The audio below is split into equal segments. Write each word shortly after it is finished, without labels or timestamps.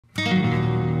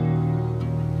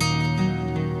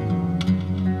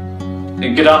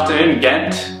Good afternoon,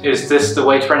 Gant. Is this the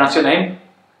way to pronounce your name?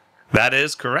 That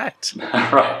is correct.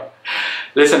 Right.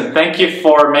 Listen, thank you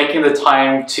for making the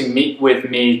time to meet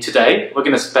with me today. We're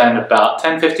going to spend about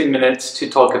 10-15 minutes to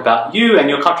talk about you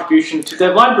and your contribution to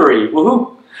Dev Library.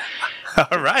 Woohoo!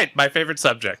 All right, my favorite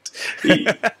subject.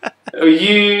 Before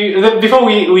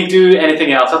we do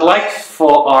anything else, I'd like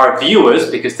for our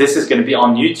viewers, because this is going to be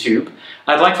on YouTube,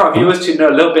 I'd like for our viewers to know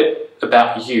a little bit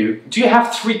about you. Do you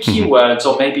have 3 keywords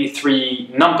or maybe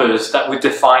 3 numbers that would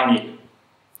define you?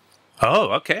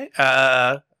 Oh, okay.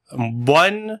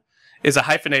 1 is a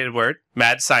hyphenated word,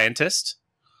 mad scientist.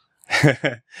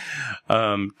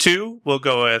 2, we'll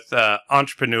go with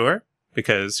entrepreneur,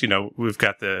 because, you know, we've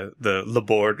got the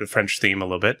Laborde, the French theme a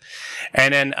little bit.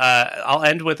 And then I'll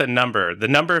end with a number, the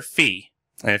number phi.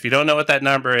 And if you don't know what that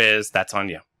number is, that's on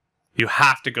you. You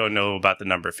have to go know about the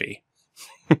number phi.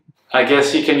 I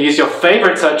guess you can use your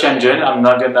favorite search engine, I'm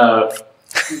not going to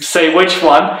say which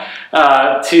one,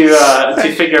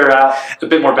 to figure out a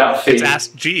bit more about phi. It's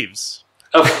Ask Jeeves.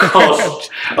 Of course,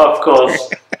 of course.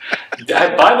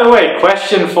 By the way,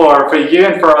 question for you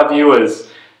and for our viewers.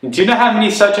 Do you know how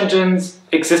many search engines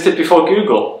existed before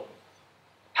Google?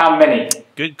 How many?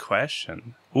 Good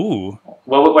question. Ooh.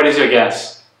 What is your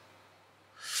guess?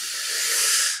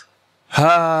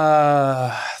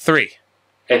 3.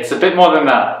 It's a bit more than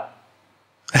that.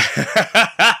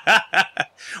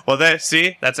 Well,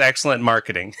 see, that's excellent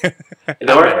marketing.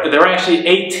 There were actually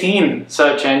 18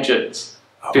 search engines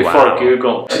before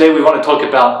Google. Today we want to talk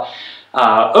about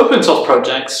open source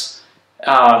projects,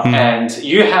 and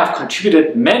you have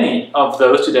contributed many of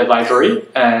those to Dev Library,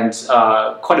 and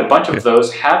quite a bunch of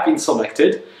those have been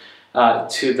selected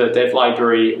to the Dev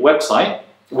Library website.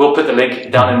 We'll put the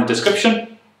link down in the description.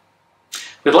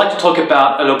 We'd like to talk a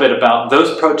little bit about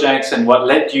those projects and what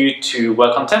led you to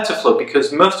work on TensorFlow,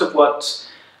 because most of what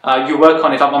you work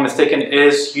on, if I'm not mistaken,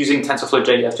 is using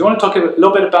TensorFlow.js. Do you want to talk a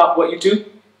little bit about what you do?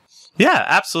 Yeah,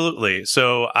 absolutely.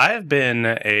 So I've been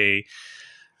dare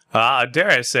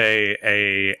I say,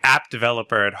 a app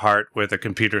developer at heart with a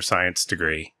computer science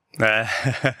degree.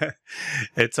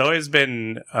 It's always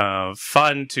been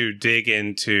fun to dig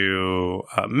into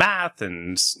math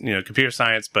and computer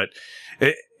science, but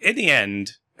in the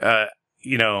end, I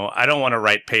don't want to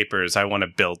write papers. I want to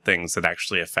build things that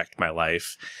actually affect my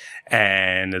life.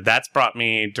 And that's brought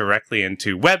me directly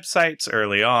into websites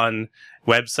early on.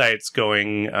 Websites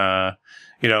going,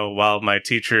 while my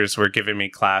teachers were giving me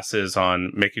classes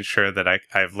on making sure that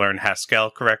I've learned Haskell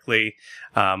correctly.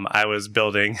 I was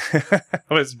building,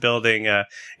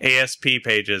 ASP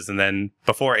pages, and then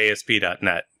before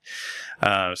ASP.NET.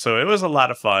 So it was a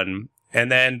lot of fun. And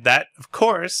then that, of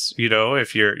course,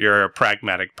 if you're a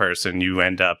pragmatic person, you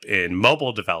end up in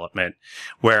mobile development,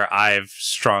 where I've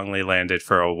strongly landed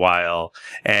for a while.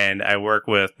 And I work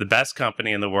with the best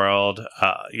company in the world,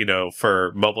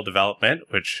 for mobile development,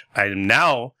 which I am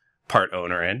now part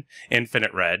owner in,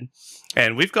 Infinite Red.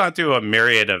 And we've gone through a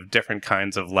myriad of different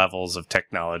kinds of levels of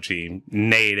technology,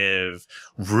 native,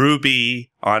 Ruby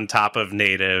on top of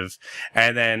native,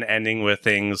 and then ending with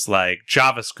things like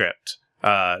JavaScript.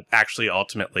 Actually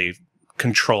ultimately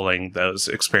controlling those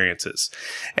experiences.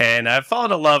 And I've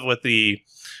fallen in love with the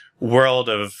world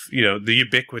of, the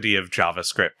ubiquity of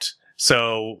JavaScript.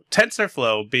 So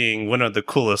TensorFlow being one of the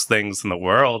coolest things in the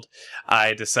world,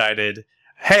 I decided,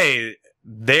 hey,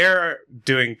 they're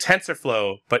doing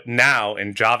TensorFlow, but now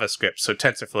in JavaScript. So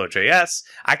TensorFlow.js,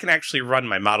 I can actually run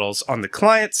my models on the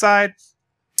client side.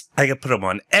 I can put them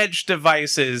on edge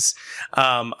devices.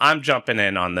 I'm jumping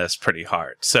in on this pretty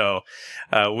hard. So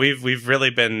we've really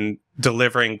been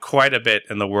delivering quite a bit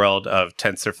in the world of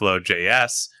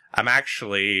TensorFlow.js. I'm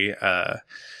actually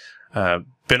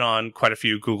been on quite a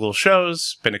few Google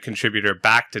shows, been a contributor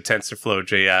back to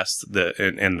TensorFlow.js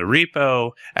in the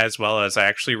repo, as well as I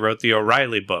actually wrote the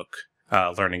O'Reilly book,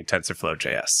 Learning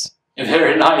TensorFlow.js.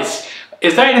 Very nice.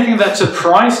 Is there anything that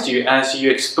surprised you as you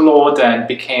explored and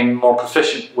became more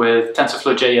proficient with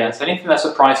TensorFlow.js? Anything that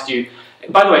surprised you?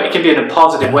 By the way, it can be in a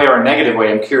positive way or a negative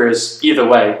way. I'm curious either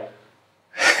way.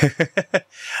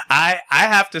 I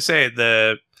have to say,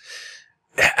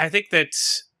 I think that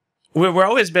we're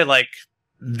always been like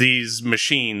these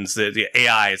machines, the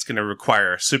AI is going to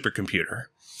require a supercomputer.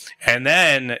 And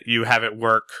then you have it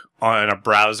work on a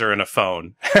browser and a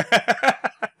phone.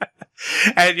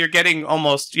 And you're getting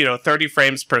almost, 30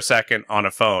 frames per second on a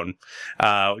phone,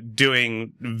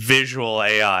 doing visual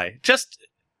AI. Just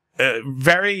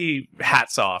very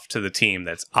hats off to the team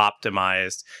that's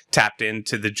optimized, tapped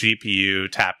into the GPU,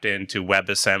 tapped into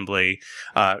WebAssembly,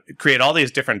 create all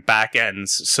these different backends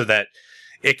so that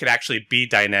it could actually be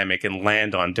dynamic and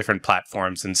land on different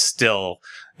platforms and still,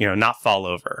 not fall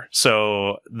over.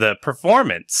 So the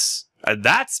performance,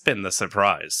 that's been the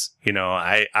surprise.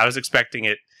 I was expecting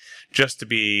it just to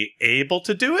be able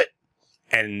to do it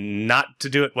and not to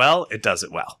do it well. It does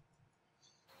it well.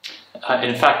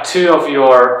 In fact, two of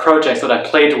your projects that I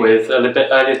played with a little bit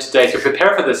earlier today to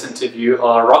prepare for this interview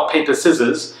are rock, paper,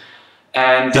 scissors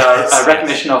and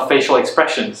recognition of facial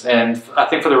expressions. And I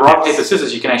think for the rock, paper,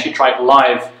 scissors, you can actually try it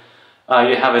live.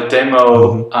 You have a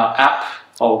demo app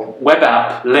or web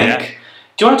app link. Yeah.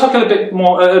 Do you want to talk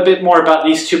a bit more about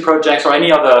these two projects or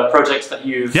any other projects that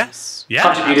you've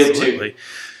contributed absolutely.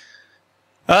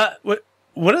 To?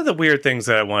 One of the weird things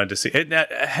that I wanted to see,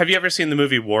 have you ever seen the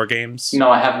movie War Games?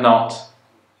 No, I have not.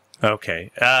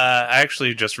 Okay. I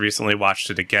actually just recently watched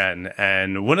it again,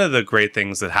 and one of the great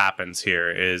things that happens here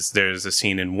is there's a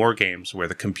scene in War Games where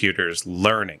the computer's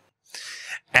learning.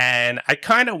 And I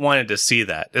kind of wanted to see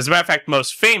that. As a matter of fact,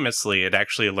 most famously, it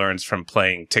actually learns from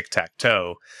playing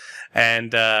tic-tac-toe.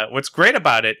 And what's great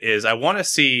about it is I want to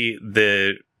see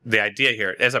the idea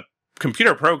here. As a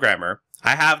computer programmer,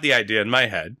 I have the idea in my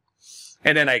head,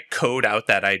 and then I code out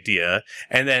that idea,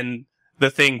 and then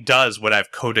the thing does what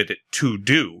I've coded it to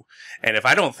do. And if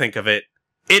I don't think of it,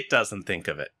 it doesn't think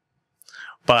of it.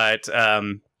 But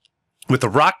with the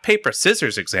rock, paper,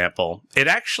 scissors example, it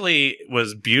actually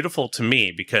was beautiful to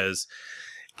me because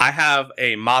I have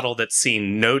a model that's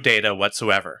seen no data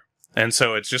whatsoever. And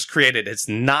so it's just created, it's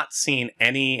not seen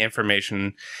any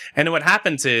information. And what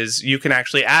happens is you can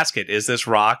actually ask it, is this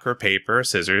rock or paper or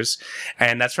scissors?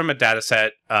 And that's from a data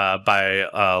set by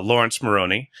Lawrence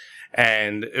Moroney.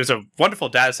 And it was a wonderful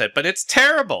data set, but it's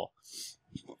terrible.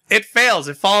 It fails.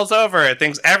 It falls over. It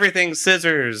thinks everything's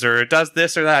scissors or it does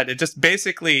this or that. It just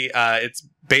basically, it's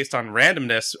based on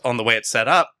randomness on the way it's set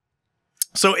up.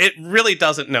 So it really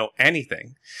doesn't know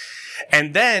anything.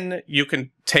 And then you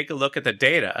can take a look at the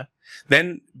data,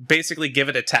 then basically give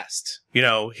it a test.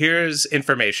 Here's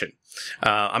information.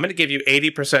 I'm going to give you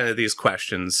 80% of these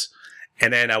questions,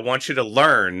 and then I want you to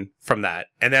learn from that.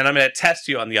 And then I'm going to test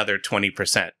you on the other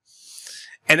 20%.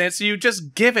 And then so you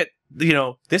just give it,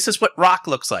 this is what rock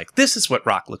looks like. This is what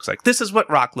rock looks like. This is what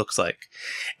rock looks like.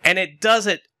 And it does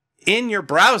it in your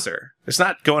browser. It's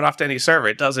not going off to any server.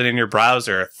 It does it in your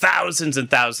browser thousands and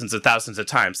thousands and thousands of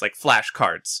times, like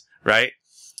flashcards, right?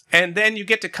 And then you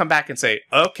get to come back and say,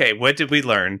 okay, what did we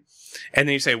learn? And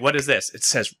then you say, what is this? It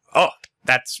says, oh,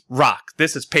 that's rock.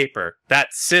 This is paper.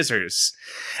 That's scissors.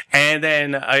 And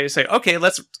then I say, okay,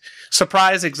 let's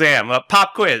surprise exam,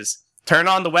 pop quiz. Turn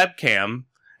on the webcam.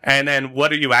 And then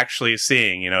what are you actually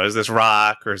seeing? Is this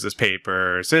rock or is this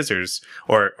paper or scissors?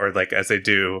 Or like as they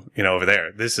do, over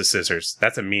there, this is scissors.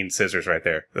 That's a mean scissors right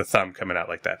there. The thumb coming out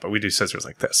like that. But we do scissors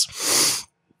like this.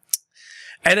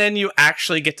 And then you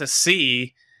actually get to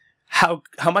see how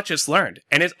much it's learned.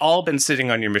 And it's all been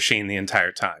sitting on your machine the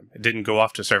entire time. It didn't go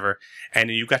off to server. And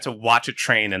you got to watch it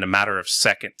train in a matter of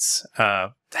seconds.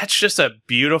 That's just a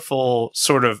beautiful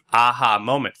sort of aha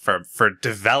moment for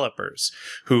developers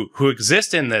who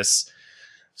exist in this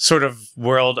sort of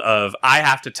world of, I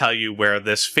have to tell you where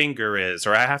this finger is,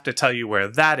 or I have to tell you where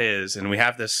that is. And we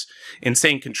have this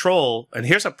insane control. And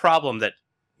here's a problem that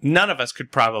none of us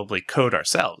could probably code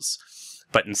ourselves.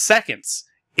 But in seconds,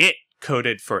 it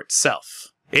coded for itself.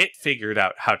 It figured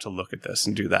out how to look at this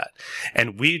and do that.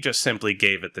 And we just simply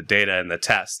gave it the data and the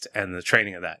test and the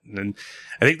training of that. And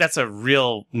I think that's a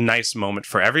real nice moment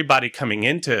for everybody coming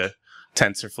into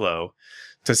TensorFlow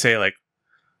to say like,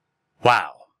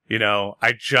 wow,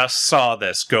 I just saw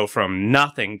this go from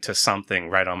nothing to something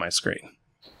right on my screen.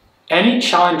 Any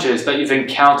challenges that you've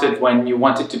encountered when you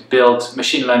wanted to build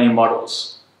machine learning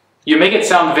models? You make it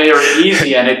sound very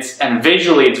easy and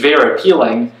visually it's very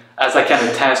appealing, as I can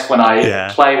attest when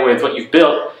I play with what you've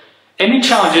built. Any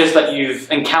challenges that you've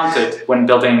encountered when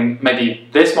building maybe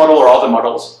this model or other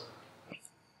models?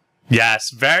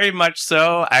 Yes, very much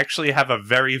so. I actually have a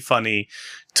very funny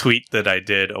tweet that I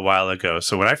did a while ago.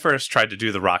 So when I first tried to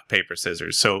do the rock, paper,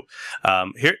 scissors. So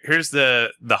here's the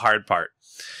hard part.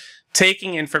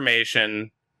 Taking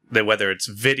information, that whether it's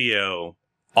video,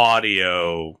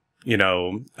 audio,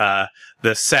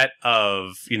 the set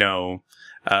of,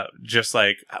 just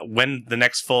like when the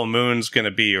next full moon's going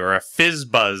to be, or a fizz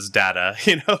buzz data,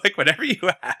 like whatever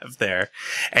you have there,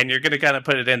 and you're going to kind of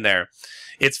put it in there.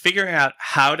 It's figuring out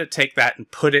how to take that and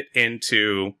put it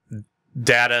into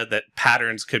data that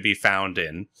patterns could be found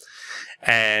in.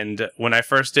 And when I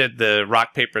first did the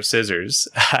rock, paper, scissors,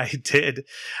 I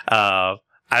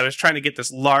was trying to get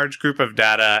this large group of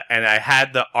data, and I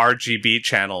had the RGB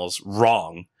channels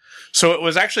wrong. So it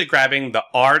was actually grabbing the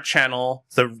R channel,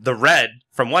 the red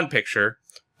from one picture,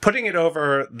 putting it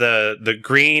over the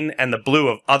green and the blue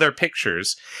of other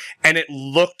pictures, and it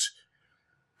looked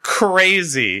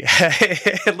crazy.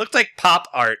 It looked like pop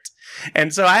art.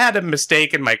 And so I had a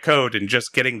mistake in my code in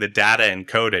just getting the data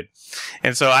encoded.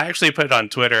 And so I actually put it on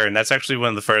Twitter, and that's actually one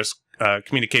of the first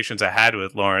communications I had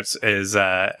with Lawrence is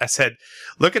I said,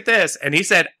 look at this. And he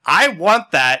said, I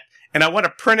want that, and I want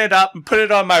to print it up and put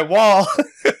it on my wall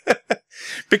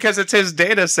because it's his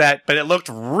data set, but it looked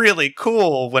really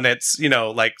cool when it's, you know,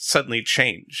 like suddenly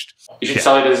changed. You should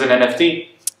sell it as an NFT.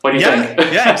 What do you think?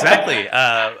 Yeah, exactly.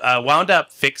 Wound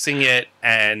up fixing it,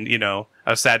 and, you know,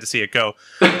 I was sad to see it go.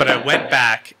 But I went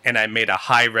back and I made a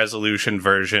high-resolution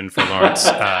version for Lawrence,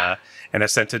 and I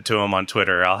sent it to him on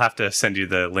Twitter. I'll have to send you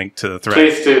the link to the thread.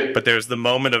 Please do. But there's the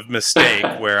moment of mistake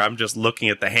where I'm just looking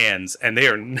at the hands, and they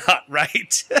are not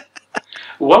right.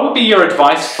 What would be your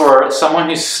advice for someone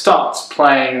who starts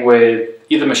playing with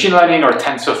either machine learning or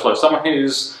TensorFlow? Someone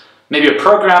who's maybe a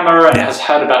programmer and has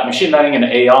heard about machine learning and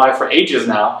AI for ages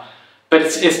now, but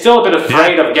it's still a bit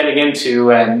afraid of getting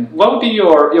into. And what would be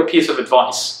your piece of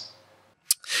advice?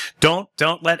 Don't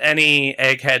let any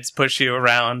eggheads push you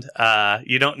around.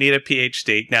 You don't need a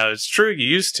PhD. Now, it's true, you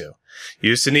used to.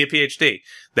 You used to need a PhD.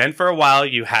 Then for a while,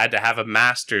 you had to have a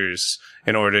master's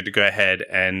in order to go ahead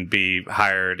and be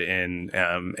hired in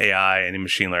AI and in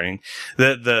machine learning.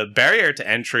 The barrier to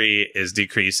entry is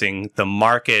decreasing. The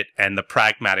market and the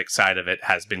pragmatic side of it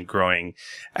has been growing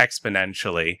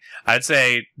exponentially. I'd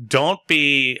say don't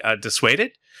be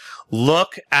dissuaded.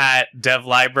 Look at dev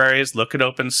libraries, look at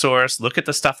open source, look at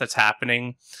the stuff that's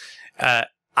happening. I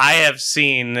have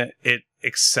seen it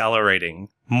accelerating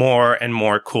more and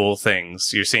more cool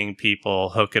things. You're seeing people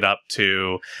hook it up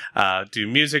to do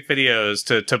music videos,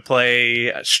 to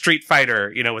play Street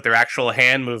Fighter, you know, with their actual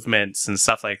hand movements and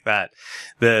stuff like that.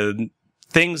 The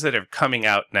things that are coming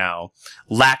out now,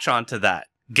 latch onto that.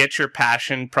 Get your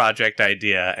passion project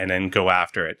idea and then go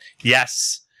after it.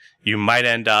 Yes, you might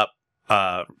end up,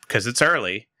 because it's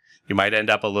early, you might end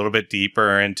up a little bit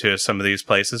deeper into some of these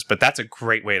places, but that's a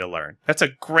great way to learn. That's a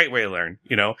great way to learn.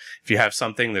 You know, if you have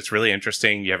something that's really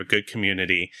interesting, you have a good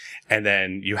community, and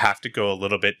then you have to go a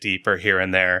little bit deeper here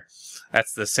and there.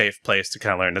 That's the safe place to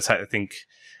kind of learn. That's how I think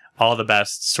all the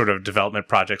best sort of development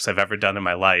projects I've ever done in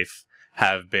my life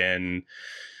have been,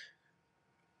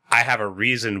 I have a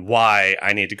reason why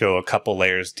I need to go a couple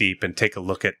layers deep and take a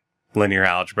look at linear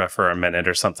algebra for a minute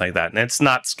or something like that. And it's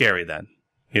not scary then.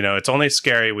 You know, it's only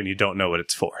scary when you don't know what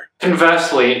it's for.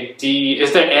 Conversely,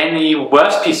 is there any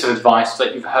worst piece of advice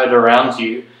that you've heard around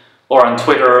you, or on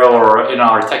Twitter, or in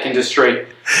our tech industry,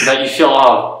 that you feel,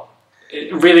 oh,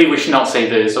 really we should not say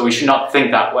this, or we should not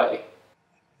think that way?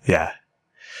 Yeah.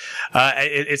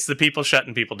 It's the people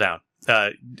shutting people down.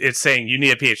 It's saying you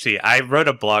need a PhD. I wrote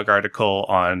a blog article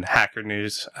on Hacker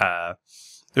News.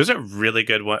 It was a really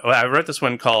good one. I wrote this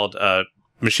one called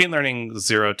Machine Learning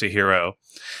Zero to Hero.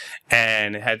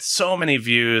 And it had so many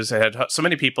views. It had so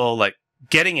many people like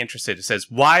getting interested. It says,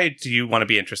 why do you want to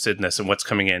be interested in this and what's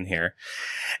coming in here?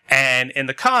 And in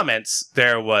the comments,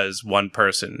 there was one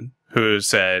person who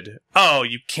said, oh,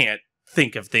 you can't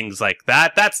think of things like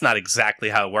that. That's not exactly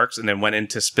how it works. And then went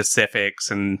into specifics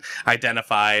and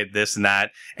identified this and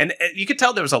that. And you could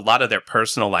tell there was a lot of their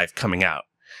personal life coming out,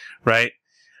 right?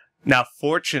 Now,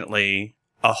 fortunately,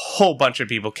 a whole bunch of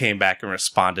people came back and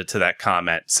responded to that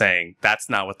comment saying, that's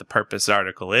not what the purpose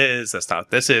article is. That's not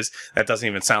what this is. That doesn't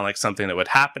even sound like something that would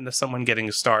happen to someone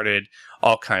getting started,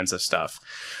 all kinds of stuff.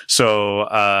 So,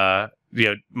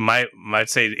 you know,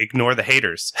 might say ignore the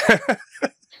haters.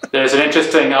 There's an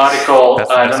interesting article,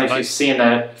 I don't know if you've seen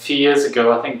it, a few years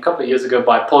ago, I think a couple of years ago,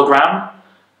 by Paul Graham,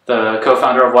 the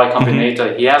co-founder of Y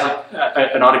Combinator. He has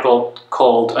an article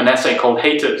called, an essay called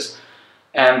Haters.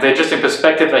 And the interesting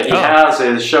perspective that he has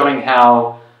is showing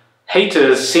how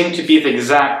haters seem to be the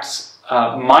exact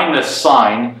minus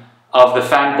sign of the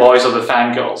fanboys or the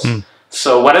fangirls.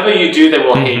 So whatever you do, they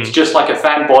will hate, just like a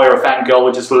fanboy or a fangirl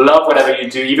would just love whatever you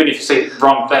do, even if you say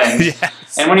wrong things.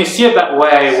 And when you see it that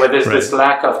way, where there's this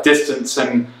lack of distance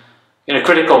and, you know,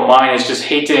 critical mind is just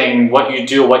hating what you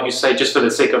do or what you say just for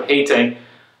the sake of hating,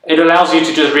 it allows you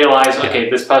to just realize, okay,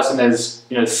 this person is,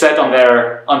 you know, set on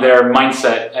their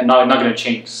mindset and not going to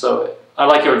change. So I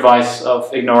like your advice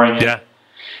of ignoring it.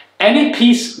 Any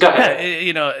piece, go ahead. Yeah,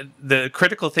 you know, the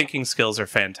critical thinking skills are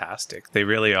fantastic. They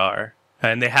really are.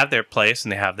 And they have their place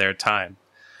and they have their time.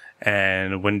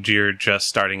 And when you're just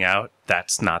starting out,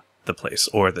 that's not the place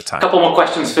or the time. A couple more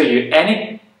questions for you.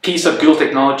 Any piece of Google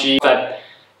technology that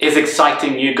is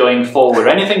exciting you going forward?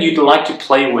 Anything you'd like to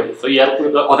play with or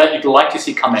that you'd like to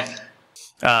see come in?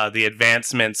 The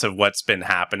advancements of what's been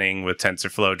happening with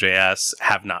TensorFlow.js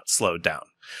have not slowed down.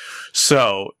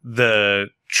 So the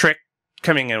trick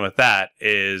coming in with that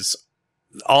is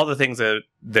all the things that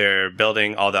they're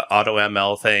building, all the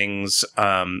AutoML things,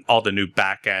 all the new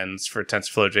backends for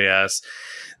TensorFlow.js.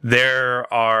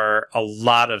 There are a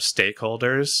lot of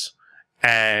stakeholders,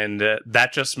 and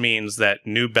that just means that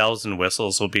new bells and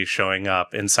whistles will be showing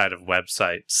up inside of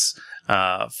websites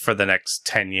for the next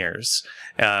 10 years.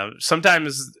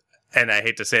 Sometimes, and I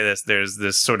hate to say this, there's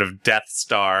this sort of Death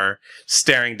Star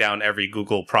staring down every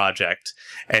Google project,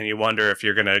 and you wonder if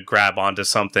you're going to grab onto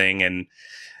something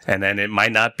and then it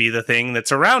might not be the thing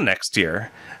that's around next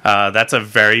year. That's a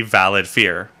very valid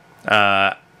fear.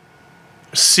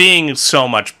 Seeing so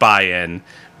much buy-in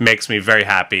makes me very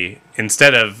happy.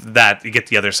 Instead of that, you get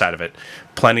the other side of it.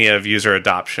 Plenty of user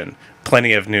adoption,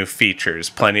 plenty of new features,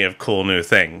 plenty of cool new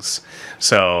things.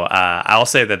 So I'll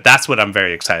say that that's what I'm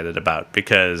very excited about,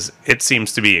 because it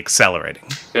seems to be accelerating.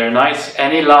 Very nice.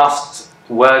 Any last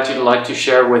words you'd like to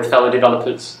share with fellow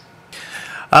developers?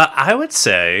 I would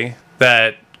say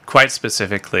that, quite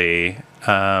specifically,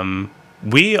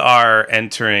 we are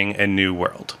entering a new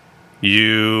world.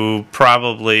 You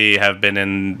probably have been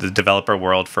in the developer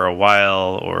world for a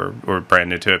while, or brand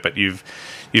new to it, but you've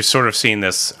sort of seen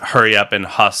this hurry up and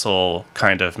hustle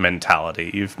kind of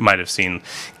mentality. You might have seen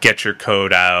get your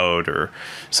code out or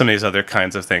some of these other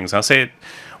kinds of things. I'll say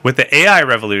with the AI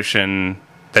revolution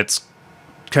that's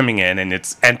coming in, and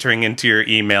it's entering into your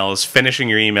emails, finishing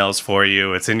your emails for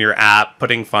you, it's in your app,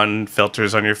 putting fun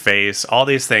filters on your face, all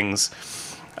these things.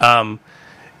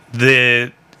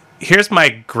 Here's my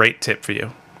great tip for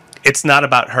you. It's not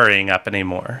about hurrying up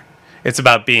anymore. It's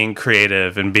about being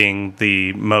creative and being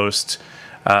the most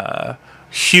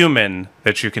human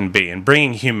that you can be, and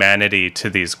bringing humanity to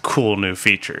these cool new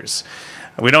features.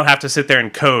 We don't have to sit there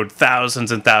and code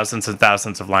thousands and thousands and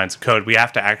thousands of lines of code. We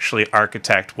have to actually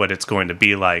architect what it's going to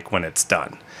be like when it's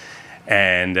done.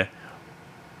 And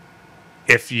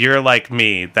if you're like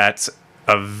me, that's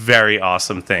a very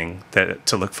awesome thing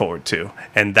to look forward to.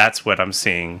 And that's what I'm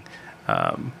seeing.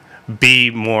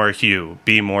 Be more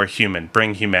be more human,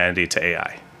 bring humanity to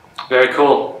AI. Very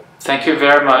cool. Thank you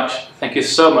very much. Thank you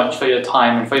so much for your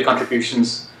time and for your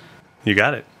contributions. You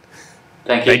got it.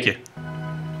 Thank you. Thank you.